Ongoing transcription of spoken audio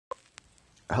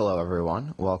Hello,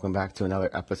 everyone. Welcome back to another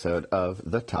episode of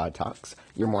The Todd Talks,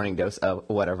 your morning dose of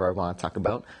whatever I want to talk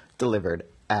about, delivered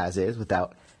as is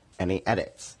without any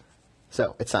edits.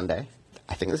 So, it's Sunday.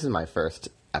 I think this is my first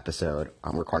episode.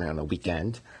 I'm recording on the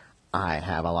weekend. I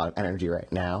have a lot of energy right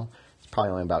now. It's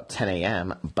probably only about 10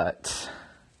 a.m., but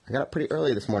I got up pretty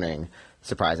early this morning.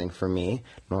 Surprising for me.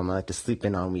 Normally I like to sleep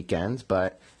in on weekends,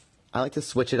 but I like to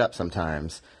switch it up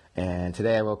sometimes. And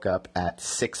today I woke up at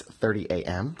 6:30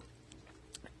 a.m.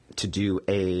 to do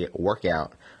a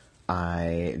workout.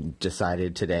 I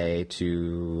decided today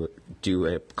to do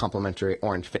a complimentary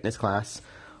Orange Fitness class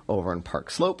over in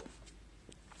Park Slope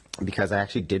because I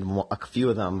actually did a few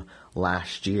of them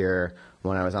last year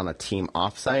when I was on a team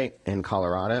offsite in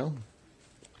Colorado.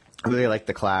 I really liked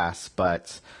the class,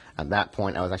 but at that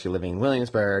point I was actually living in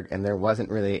Williamsburg and there wasn't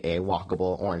really a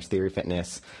walkable Orange Theory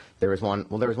Fitness. There was one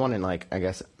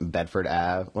in Bedford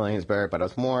Ave, Williamsburg, but it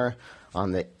was more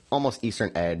on the almost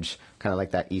eastern edge, kind of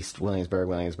like that East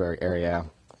Williamsburg area.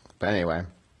 But anyway,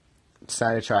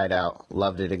 decided to try it out,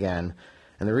 loved it again.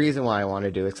 And the reason why I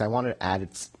wanted to do it is because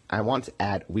I want to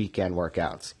add weekend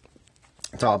workouts.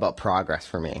 It's all about progress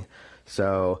for me.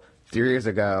 So 3 years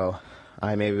ago,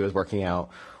 I maybe was working out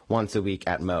once a week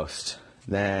at most.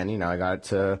 Then, I got it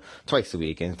to twice a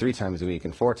week and 3 times a week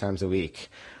and 4 times a week.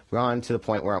 We're on to the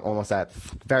point where I'm almost at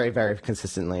very, very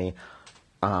consistently,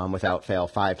 without fail,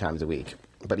 5 times a week.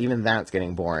 But even that's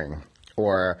getting boring.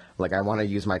 Or, I want to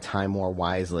use my time more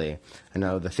wisely. I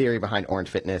know the theory behind Orange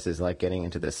Fitness is getting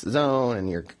into this zone, and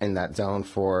you're in that zone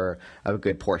for a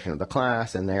good portion of the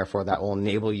class, and therefore that will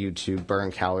enable you to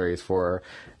burn calories for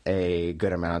a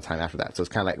good amount of time after that. So it's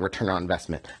kind of like return on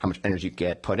investment, how much energy you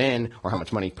get put in, or how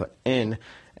much money you put in,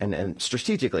 and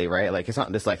strategically, right? It's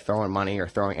not just throwing money or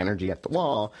throwing energy at the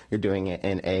wall. You're doing it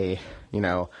in a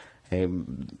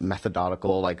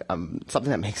methodological,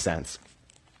 something that makes sense.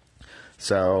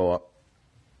 So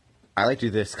I like to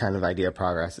do this kind of idea of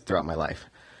progress throughout my life.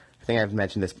 I think I've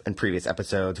mentioned this in previous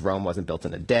episodes. Rome wasn't built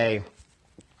in a day,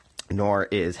 nor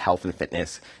is health and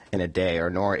fitness in a day,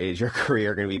 or nor is your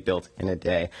career going to be built in a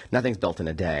day. Nothing's built in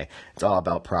a day. It's all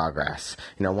about progress.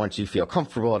 Once you feel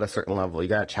comfortable at a certain level, you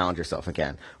got to challenge yourself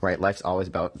again, right? Life's always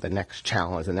about the next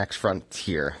challenge, the next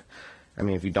frontier. I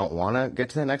mean, if you don't want to get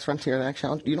to the next frontier, the next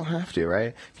challenge, you don't have to,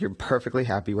 right? If you're perfectly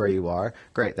happy where you are,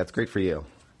 great. That's great for you.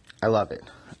 I love it.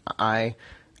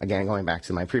 Again, going back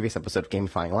to my previous episode of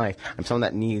Gamifying Life, I'm someone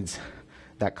that needs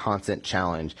that constant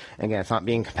challenge. And again, it's not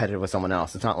being competitive with someone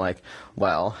else. It's not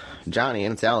Johnny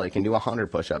and Sally can do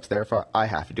 100 push-ups, therefore I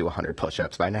have to do 100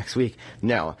 push-ups by next week.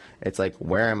 No, it's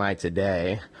where am I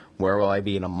today? Where will I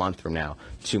be in a month from now,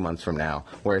 2 months from now?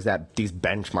 Where is these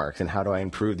benchmarks, and how do I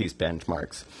improve these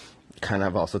benchmarks? Kind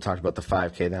of also talked about the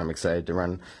 5K that I'm excited to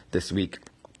run this week.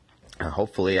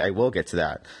 Hopefully I will get to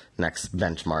that next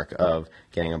benchmark of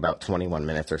getting about 21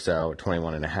 minutes or so,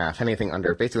 21 and a half,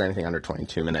 basically anything under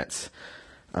 22 minutes.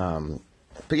 But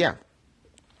yeah,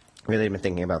 really been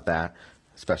thinking about that,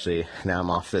 especially now I'm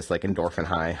off this endorphin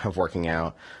high of working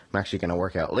out. I'm actually going to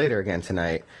work out later again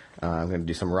tonight. I'm going to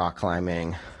do some rock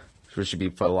climbing, which should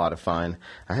be a lot of fun.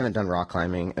 I haven't done rock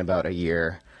climbing in about a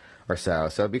year or so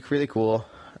it'd be really cool.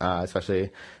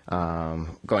 Especially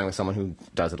going with someone who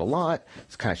does it a lot,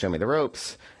 just kind of show me the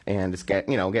ropes and just get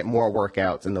more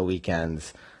workouts in the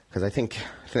weekends, because I think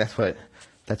that's what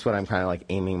I'm kind of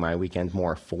aiming my weekend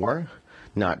more for,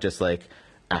 not just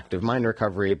active mind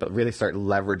recovery, but really start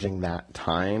leveraging that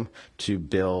time to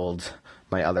build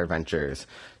my other ventures.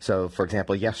 So, for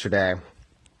example, yesterday,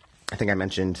 I think I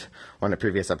mentioned on a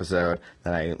previous episode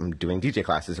that I am doing DJ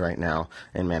classes right now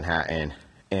in Manhattan.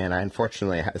 And I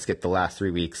unfortunately had to skip the last 3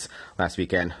 weeks. Last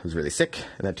weekend, I was really sick.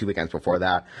 And then 2 weekends before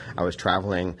that, I was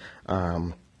traveling.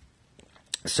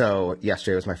 So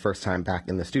yesterday was my first time back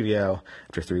in the studio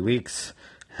after 3 weeks.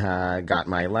 Got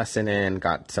my lesson in,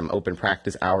 got some open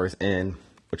practice hours in,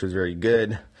 which was very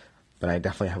good. But I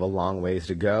definitely have a long ways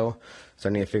to go. So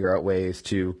I need to figure out ways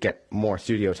to get more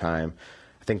studio time.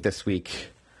 I think this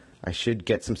week I should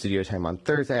get some studio time on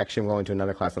Thursday. Actually, I'm going to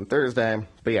another class on Thursday.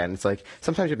 But yeah, and it's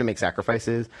sometimes you have to make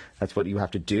sacrifices. That's what you have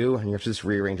to do, and you have to just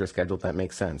rearrange your schedule if that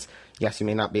makes sense. Yes, you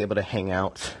may not be able to hang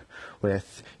out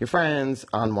with your friends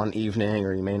on one evening,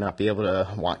 or you may not be able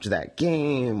to watch that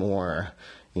game, or,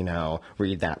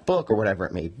 read that book, or whatever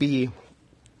it may be.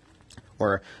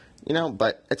 Or,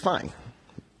 but it's fine.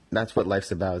 That's what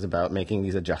life's about, is about making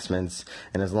these adjustments.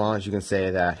 And as long as you can say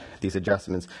that these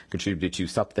adjustments contribute to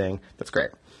something, that's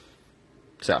great.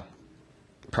 So,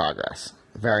 progress.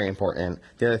 Very important.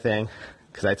 The other thing,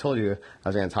 because I told you I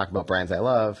was going to talk about brands I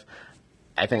love,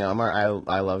 I think Omar,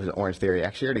 I love Orange Theory.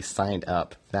 Actually, already signed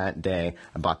up that day.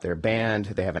 I bought their band.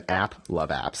 They have an app. Love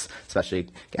apps, especially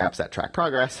apps that track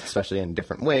progress, especially in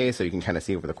different ways, so you can kind of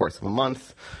see over the course of a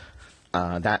month.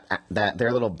 That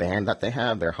their little band that they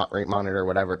have, their heart rate monitor,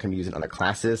 whatever, can be used in other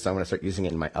classes. So I'm going to start using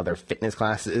it in my other fitness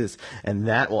classes, and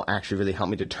that will actually really help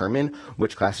me determine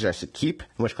which classes I should keep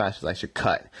and which classes I should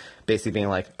cut. Basically being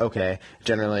like, okay,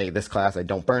 generally this class I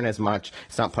don't burn as much.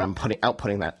 It's not I'm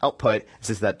outputting that output. It's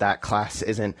just that class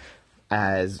isn't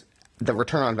as the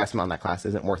return on investment on that class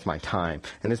isn't worth my time.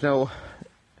 And there's no,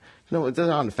 it's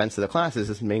not an offense to the classes.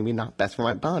 It's maybe not best for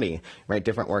my body, right?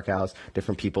 Different workouts,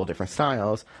 different people, different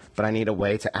styles. But I need a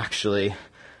way to actually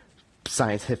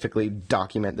scientifically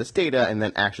document this data and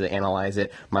then actually analyze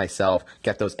it myself,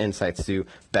 get those insights to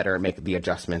better make the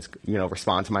adjustments,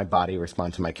 respond to my body,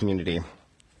 respond to my community.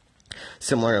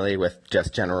 Similarly with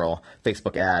just general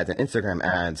Facebook ads and Instagram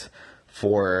ads.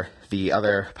 For the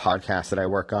other podcasts that I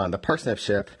work on, the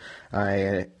Parsnipship,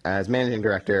 as managing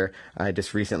director, I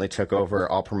just recently took over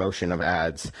all promotion of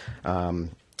ads.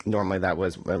 Normally that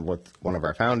was with one of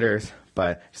our founders,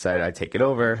 but decided I'd take it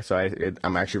over. So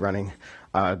I'm actually running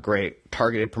a great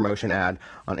targeted promotion ad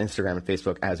on Instagram and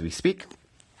Facebook as we speak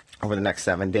over the next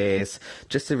 7 days,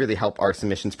 just to really help our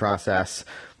submissions process.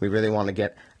 We really want to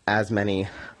get as many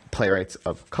playwrights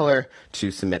of color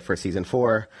to submit for season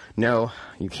 4. No,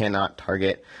 you cannot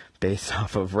target based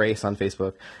off of race on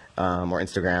Facebook or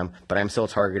Instagram, but I'm still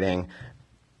targeting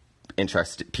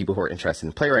people who are interested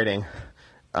in playwriting,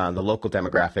 the local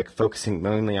demographic, focusing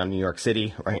mainly on New York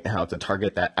City right now to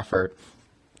target that effort.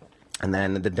 And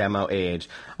then the demo age,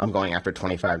 I'm going after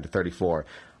 25 to 34.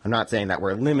 I'm not saying that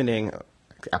we're limiting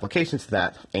applications to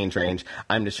that age range.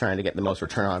 I'm just trying to get the most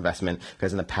return on investment,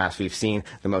 because in the past we've seen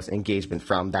the most engagement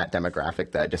from that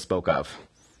demographic that I just spoke of.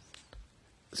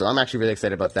 So I'm actually really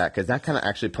excited about that, because that kind of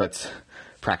actually puts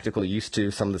practical use to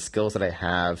some of the skills that I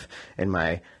have in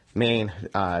my main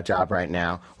job right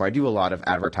now, where I do a lot of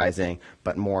advertising,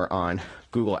 but more on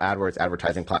Google AdWords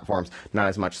advertising platforms, not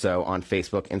as much so on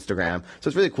Facebook, Instagram. So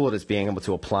it's really cool just being able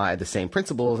to apply the same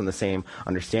principles and the same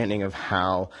understanding of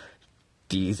how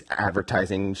these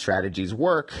advertising strategies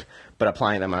work, but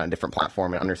applying them on a different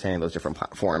platform and understanding those different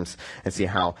platforms and see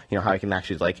how I can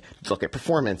actually look at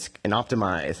performance and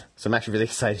optimize. So I'm actually really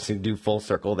excited to do full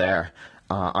circle there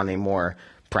on a more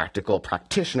practical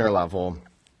practitioner level,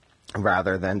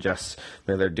 rather than just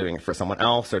whether doing it for someone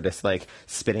else or just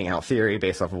spitting out theory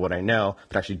based off of what I know,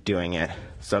 but actually doing it.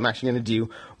 So I'm actually going to do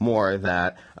more of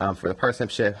that for the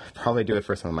Parsnipship, probably do it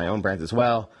for some of my own brands as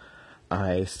well.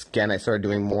 I started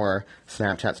doing more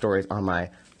Snapchat stories on my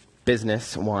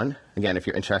business one. Again, if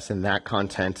you're interested in that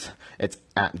content, it's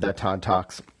at the Todd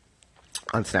Talks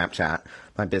on Snapchat,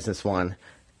 my business one.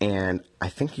 And I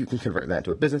think you can convert that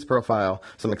to a business profile.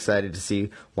 So I'm excited to see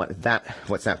what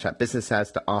Snapchat Business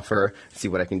has to offer, see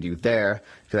what I can do there,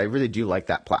 because I really do like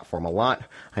that platform a lot.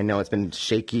 I know it's been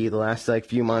shaky the last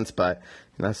few months, but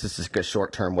it's just a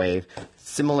short-term wave.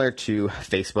 Similar to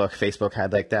Facebook. Facebook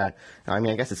had that. I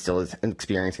mean, I guess it still is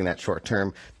experiencing that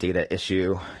short-term data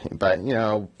issue. But,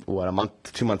 a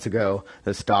month, 2 months ago,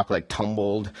 the stock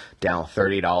tumbled down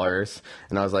 $30.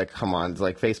 And I was like, come on,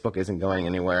 Facebook isn't going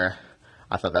anywhere.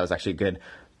 I thought that was actually a good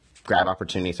grab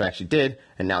opportunity, so I actually did,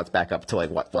 and now it's back up to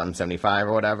 175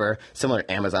 or whatever. Similar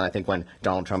to Amazon, I think when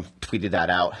Donald Trump tweeted that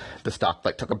out, the stock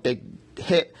took a big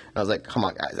hit, and I was like, come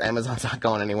on guys, Amazon's not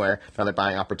going anywhere. Another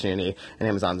buying opportunity, and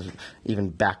Amazon's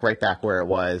even right back where it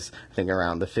was, I think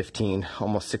around the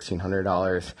almost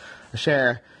 $1,600 a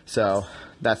share. So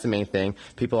that's the main thing.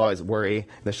 People always worry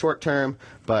in the short term,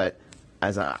 but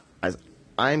as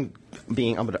I'm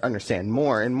being able to understand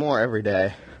more and more every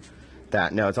day,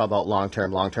 that no, it's all about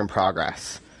long-term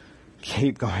progress.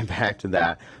 Keep going back to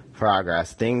that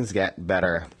progress. Things get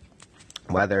better,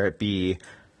 whether it be,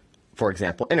 for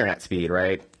example, internet speed,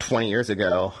 right? 20 years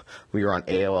ago, we were on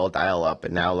AOL dial-up,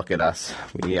 and now look at us.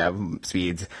 We have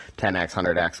speeds 10x,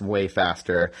 100x, way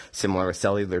faster, similar with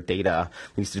cellular data.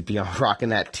 We used to be rocking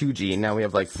that 2G, and now we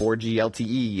have 4G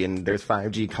LTE, and there's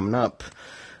 5G coming up.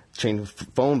 Change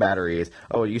phone batteries.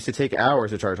 Oh, it used to take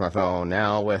hours to charge my phone.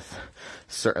 Now with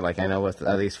I know with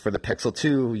at least for the Pixel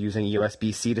 2 using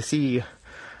USB C to C,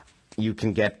 I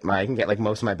can get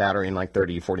most of my battery in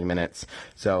 30, 40 minutes.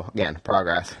 So again,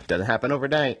 progress doesn't happen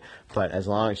overnight, but as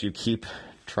long as you keep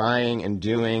trying and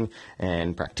doing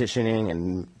and practicing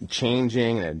and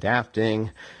changing and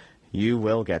adapting, you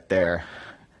will get there.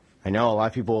 I know a lot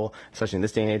of people, especially in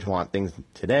this day and age, want things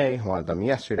today, wanted them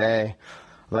yesterday.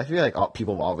 But I feel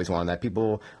people have always wanted that.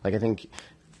 People, I think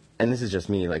and this is just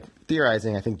me like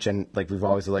theorizing. I think we've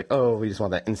always been like, oh, we just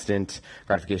want that instant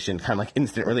gratification, kind of like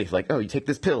instant relief. Like, oh, you take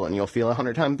this pill and you'll feel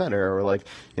 100 times better, or like,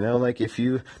 you know, like if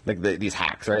you like these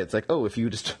hacks, right? It's like, oh, if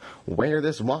you just wear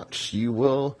this watch, you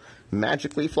will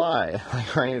magically fly.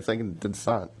 Like, right? It's like it's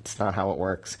not how it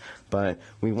works. But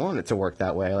we want it to work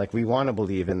that way. Like, we want to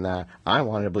believe in that. I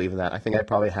wanted to believe in that. I think I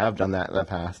probably have done that in the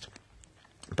past.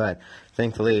 But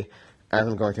thankfully, as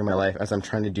I'm going through my life, as I'm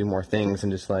trying to do more things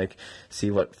and just like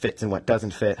see what fits and what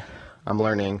doesn't fit, I'm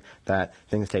learning that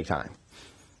things take time.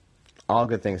 All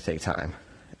good things take time.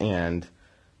 And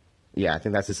yeah, I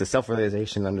think that's just a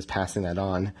self-realization. I'm just passing that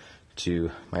on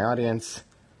to my audience.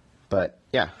 But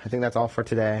yeah, I think that's all for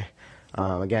today.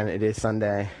 Again, it is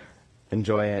Sunday.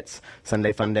 Enjoy it.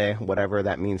 Sunday fun day, whatever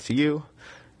that means to you.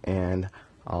 And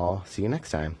I'll see you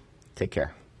next time. Take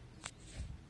care.